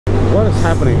What is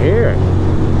happening here?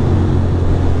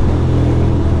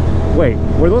 Wait,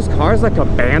 were those cars like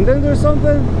abandoned or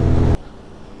something?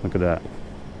 Look at that.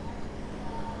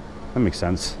 That makes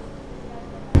sense.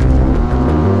 What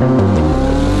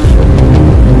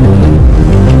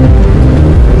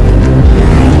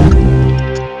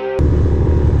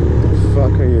the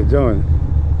fuck are you doing?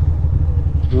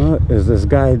 What is this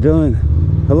guy doing?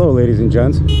 Hello, ladies and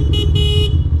gents.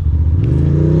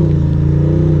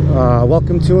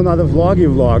 Welcome to another vloggy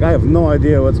vlog. I have no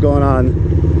idea what's going on,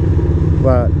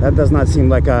 but that does not seem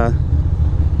like a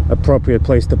appropriate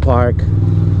place to park.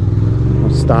 I'll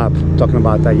stop talking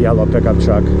about that yellow pickup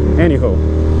truck. Anywho,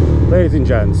 ladies and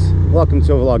gents, welcome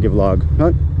to a vloggy vlog.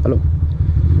 Huh? Hello.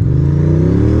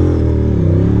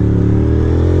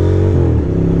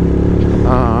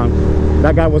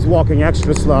 That guy was walking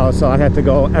extra slow, so I had to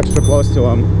go extra close to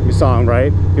him. You saw him,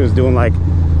 right? He was doing like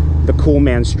the cool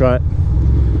man strut.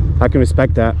 I can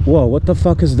respect that. Whoa, what the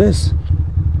fuck is this?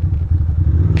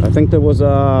 I think there was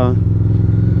an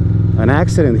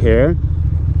accident here.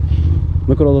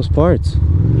 Look at all those parts.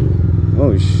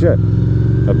 Holy shit.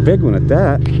 A big one at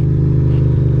that.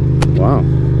 Wow.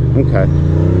 Okay.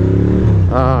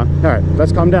 All right,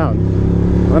 let's calm down.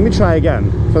 Let me try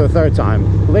again for the third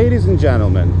time. Ladies and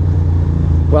gentlemen,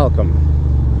 welcome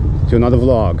to another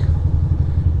vlog.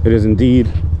 It is indeed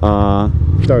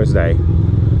Thursday,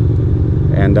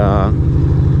 and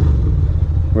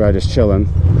we're just chilling.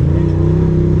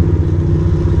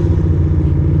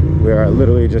 We are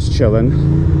literally just chilling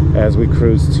as we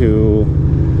cruise to...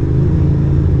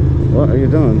 What are you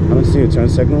doing? I don't see you. Turn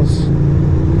signals.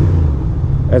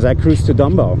 As I cruise to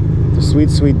Dumbo, to sweet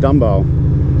Dumbo,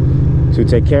 to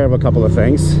take care of a couple of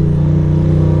things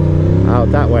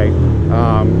out that way.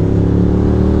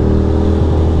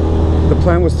 The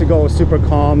plan was to go super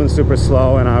calm and super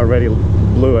slow, and I already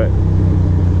blew it,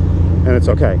 and it's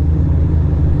okay.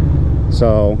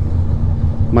 So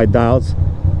my dials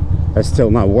are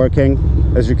still not working,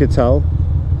 as you could tell.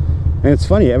 And it's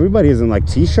funny, everybody is in like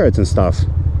t-shirts and stuff.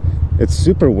 It's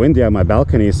super windy on my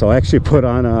balcony, so I actually put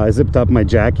on I zipped up my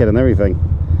jacket and everything.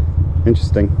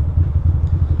 Interesting.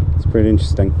 It's pretty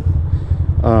interesting.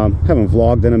 Haven't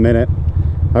vlogged in a minute.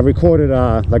 I recorded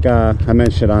like I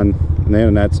mentioned on the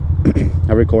internet,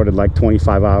 I recorded like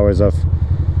 25 hours of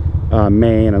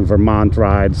Maine and Vermont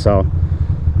ride, so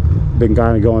been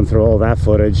kind of going through all that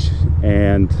footage,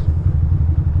 and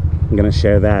I'm gonna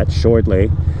share that shortly.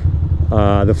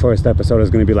 The first episode is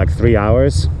going to be like 3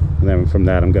 hours, and then from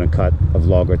that I'm gonna cut a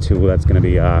vlog or two that's gonna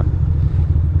be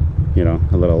you know,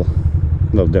 a little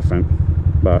different,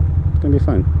 but it's gonna be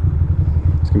fun.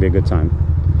 It's gonna be a good time.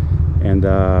 And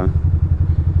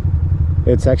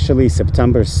it's actually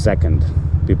September 2nd.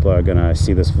 People are gonna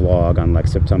see this vlog on like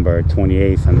September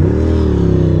 28th,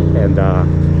 and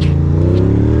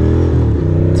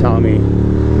tell me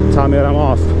that I'm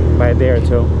off by a day or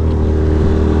two.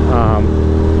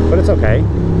 But it's okay.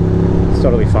 It's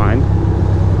totally fine.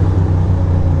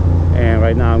 And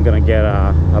right now I'm gonna get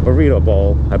a burrito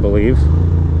bowl, I believe.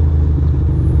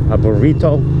 A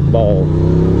burrito bowl.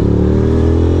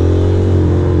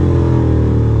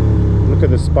 Look at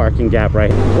this parking gap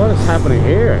right here. What is happening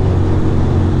here?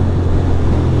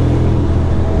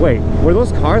 Wait, were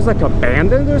those cars like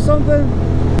abandoned or something?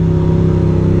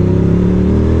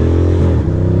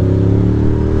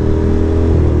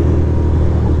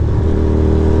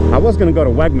 I was gonna go to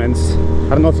Wegmans. I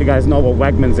don't know if you guys know what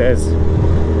Wegmans is.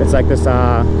 It's like this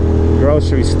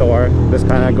grocery store, this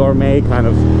kind of gourmet kind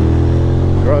of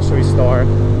grocery store,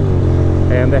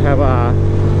 and they have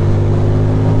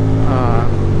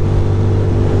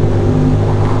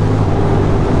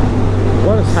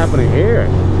what is happening here?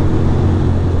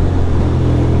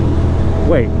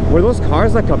 Wait, were those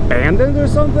cars like abandoned or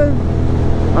something?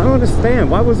 I don't understand.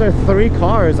 Why was there 3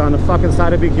 cars on the fucking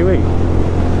side of BQE?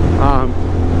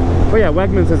 But yeah,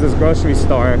 Wegmans is this grocery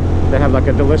store. They have like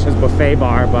a delicious buffet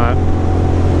bar, but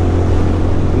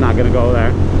I'm not gonna go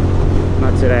there.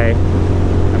 Not today.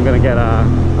 I'm gonna get a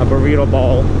burrito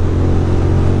bowl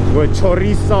with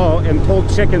chorizo and pulled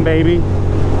chicken, baby.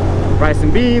 Rice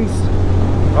and beans,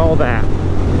 all that.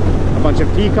 A bunch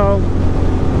of pico.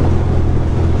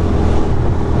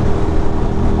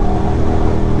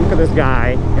 Look at this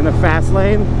guy in the fast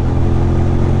lane,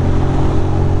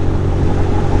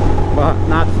 but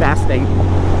not fasting.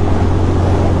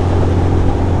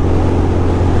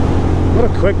 What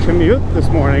a quick commute this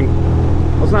morning.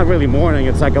 Well, it's not really morning,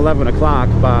 it's like 11 o'clock,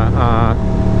 but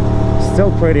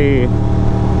still pretty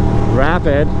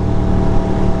rapid.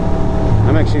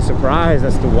 I'm actually surprised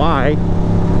as to why.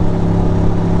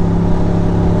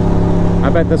 I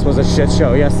bet this was a shit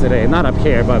show yesterday. Not up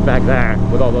here, but back there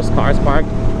with all those cars parked.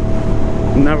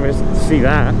 Never see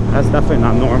that. That's definitely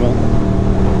not normal.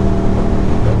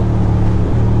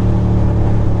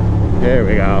 Here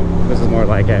we go. This is more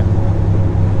like it.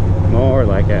 More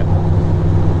like it.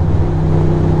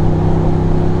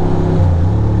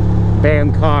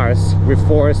 Ban cars,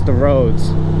 reforest the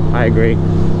roads. I agree.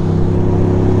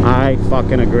 I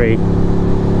fucking agree.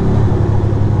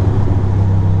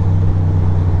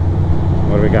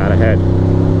 What do we got ahead?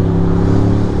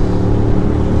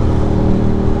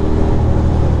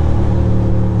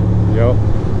 Yo.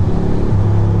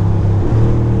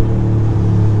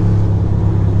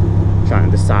 Trying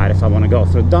to decide if I want to go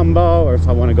through Dumbo or if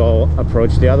I want to go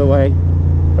approach the other way.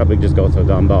 Probably just go through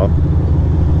Dumbo,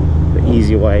 the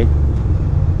easy way.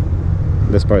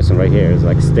 This person right here is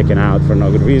like sticking out for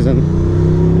no good reason.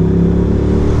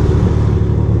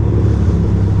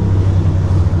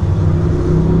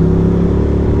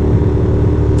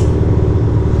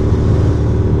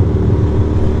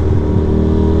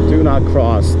 Do not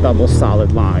cross double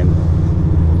solid line.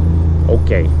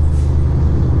 Okay.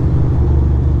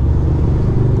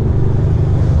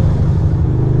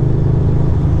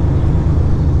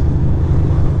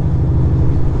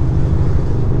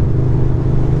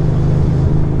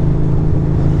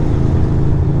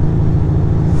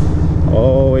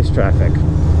 Traffic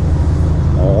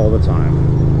all the time.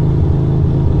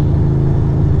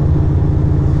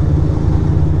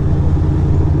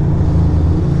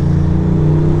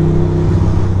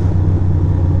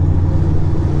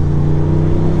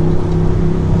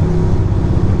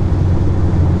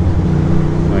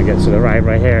 I'm gonna get to the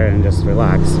right here and just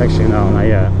relax. Actually, no, not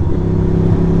yet.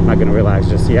 I'm not gonna relax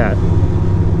just yet.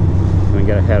 I'm gonna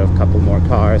get ahead of a couple more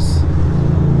cars.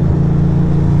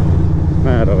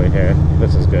 Right over here.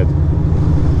 This is good.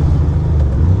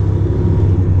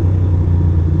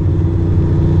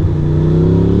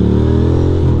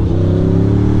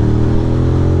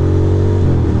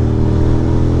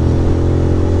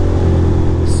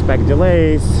 Expect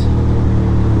delays.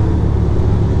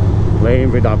 Lane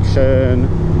reduction.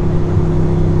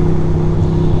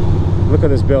 Look at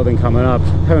this building coming up.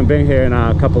 Haven't been here in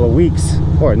a couple of weeks.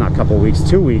 Or not a couple of weeks,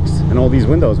 2 weeks. And all these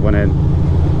windows went in.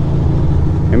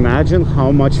 Imagine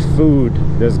how much food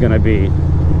there's gonna be.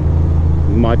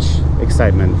 Much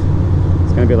excitement.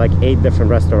 It's gonna be like 8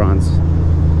 different restaurants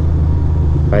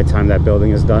by the time that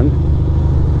building is done.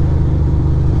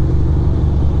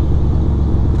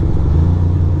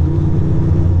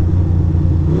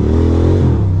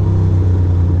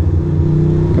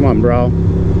 Come on, bro.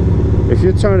 If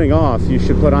you're turning off, you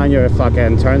should put on your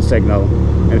fucking turn signal.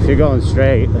 And if you're going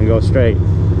straight, then go straight,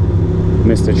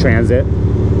 Mr. Transit.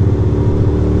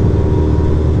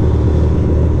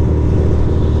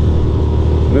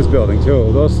 This building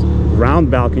too. Those round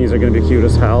balconies are going to be cute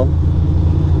as hell.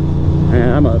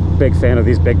 And I'm a big fan of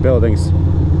these big buildings.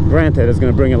 Granted, it's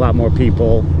going to bring a lot more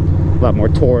people, a lot more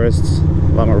tourists,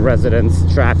 a lot more residents,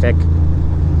 traffic,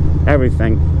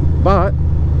 everything. But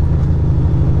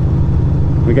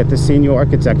we get to see new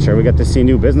architecture. We get to see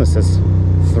new businesses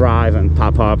thrive and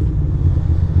pop up.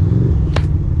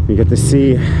 We get to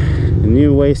see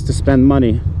new ways to spend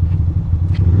money.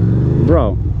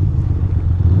 Bro.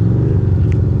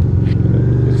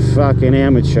 Fucking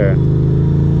amateur.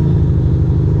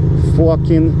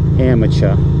 Fucking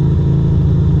amateur.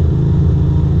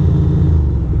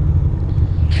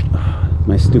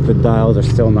 My stupid dials are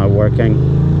still not working.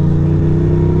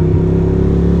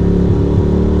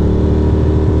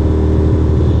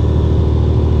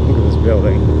 Look at this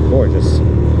building. Gorgeous.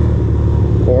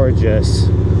 Gorgeous.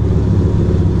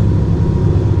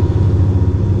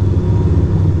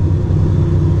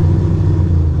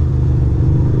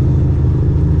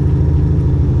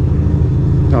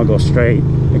 I'll go straight,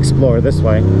 explore this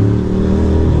way.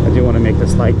 I do want to make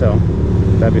this light though.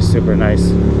 That'd be super nice.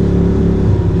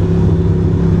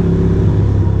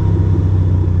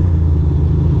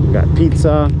 We got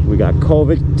pizza, we got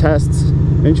COVID tests.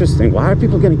 Interesting, why are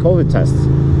people getting COVID tests?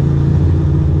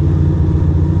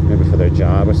 Maybe for their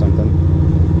job or something.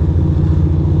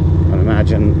 I'd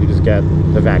imagine you just get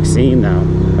the vaccine now. I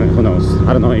mean, who knows?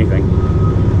 I don't know anything.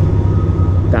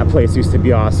 That place used to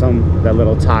be awesome, that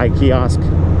little Thai kiosk.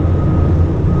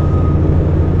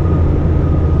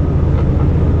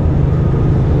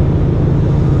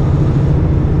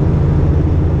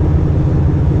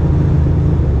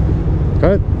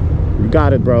 Good. You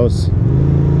got it, bros.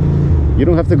 You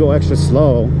don't have to go extra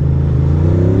slow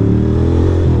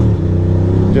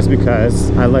just because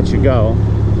I let you go.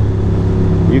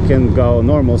 You can go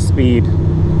normal speed.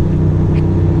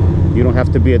 You don't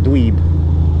have to be a dweeb.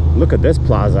 Look at this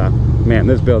plaza. Man,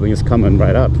 this building is coming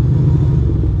right up.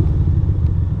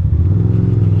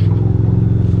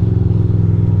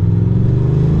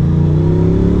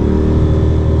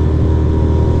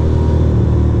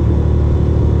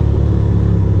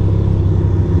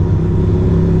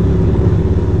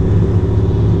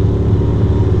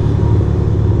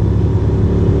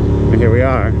 here we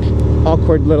are.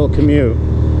 Awkward little commute.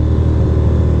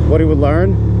 What he would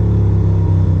learn?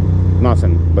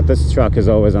 Nothing. But this truck is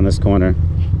always on this corner.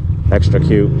 Extra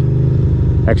cute.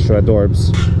 Extra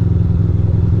adorbs.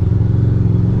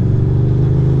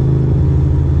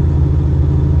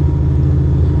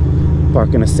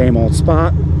 Park in the same old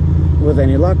spot with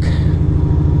any luck.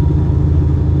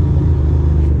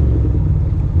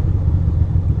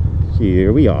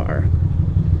 Here we are.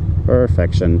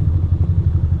 Perfection.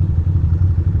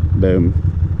 Boom.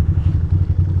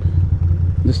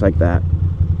 Just like that.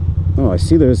 Oh, I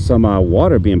see there's some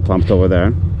water being pumped over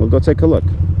there. We'll go take a look.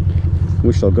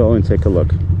 We shall go and take a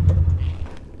look.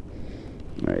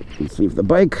 Alright, let's leave the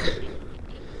bike.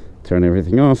 Turn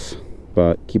everything off.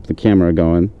 But keep the camera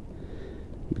going.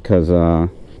 Because we're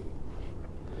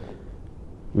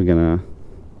gonna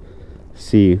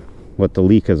see what the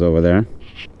leak is over there.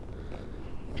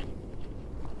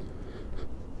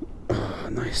 Oh,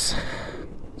 nice.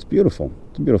 It's beautiful.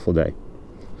 It's a beautiful day.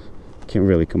 Can't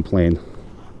really complain.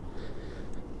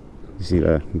 You see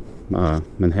the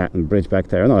Manhattan Bridge back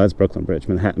there? No, that's Brooklyn Bridge.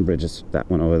 Manhattan Bridge is that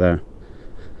one over there.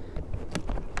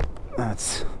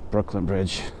 That's Brooklyn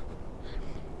Bridge.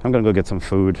 I'm gonna go get some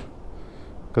food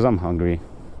because I'm hungry.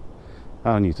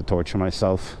 I don't need to torture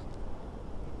myself.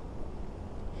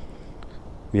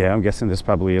 Yeah, I'm guessing there's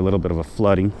probably a little bit of a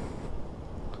flooding.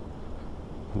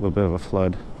 A little bit of a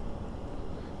flood.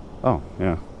 Oh,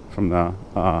 yeah, from the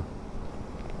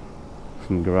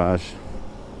garage.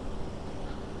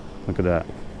 Look at that.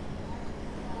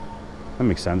 That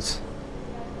makes sense.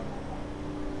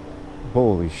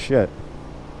 Holy shit.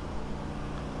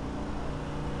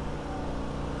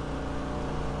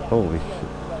 Holy shit.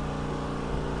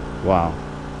 Wow.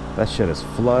 That shit is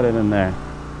flooded in there.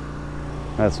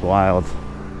 That's wild.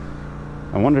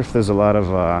 I wonder if there's a lot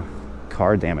of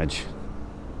car damage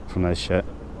from that shit.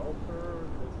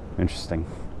 Interesting.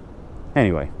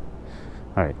 Anyway.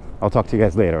 Alright. I'll talk to you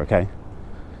guys later, okay?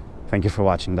 Thank you for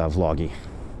watching the vloggy.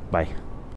 Bye.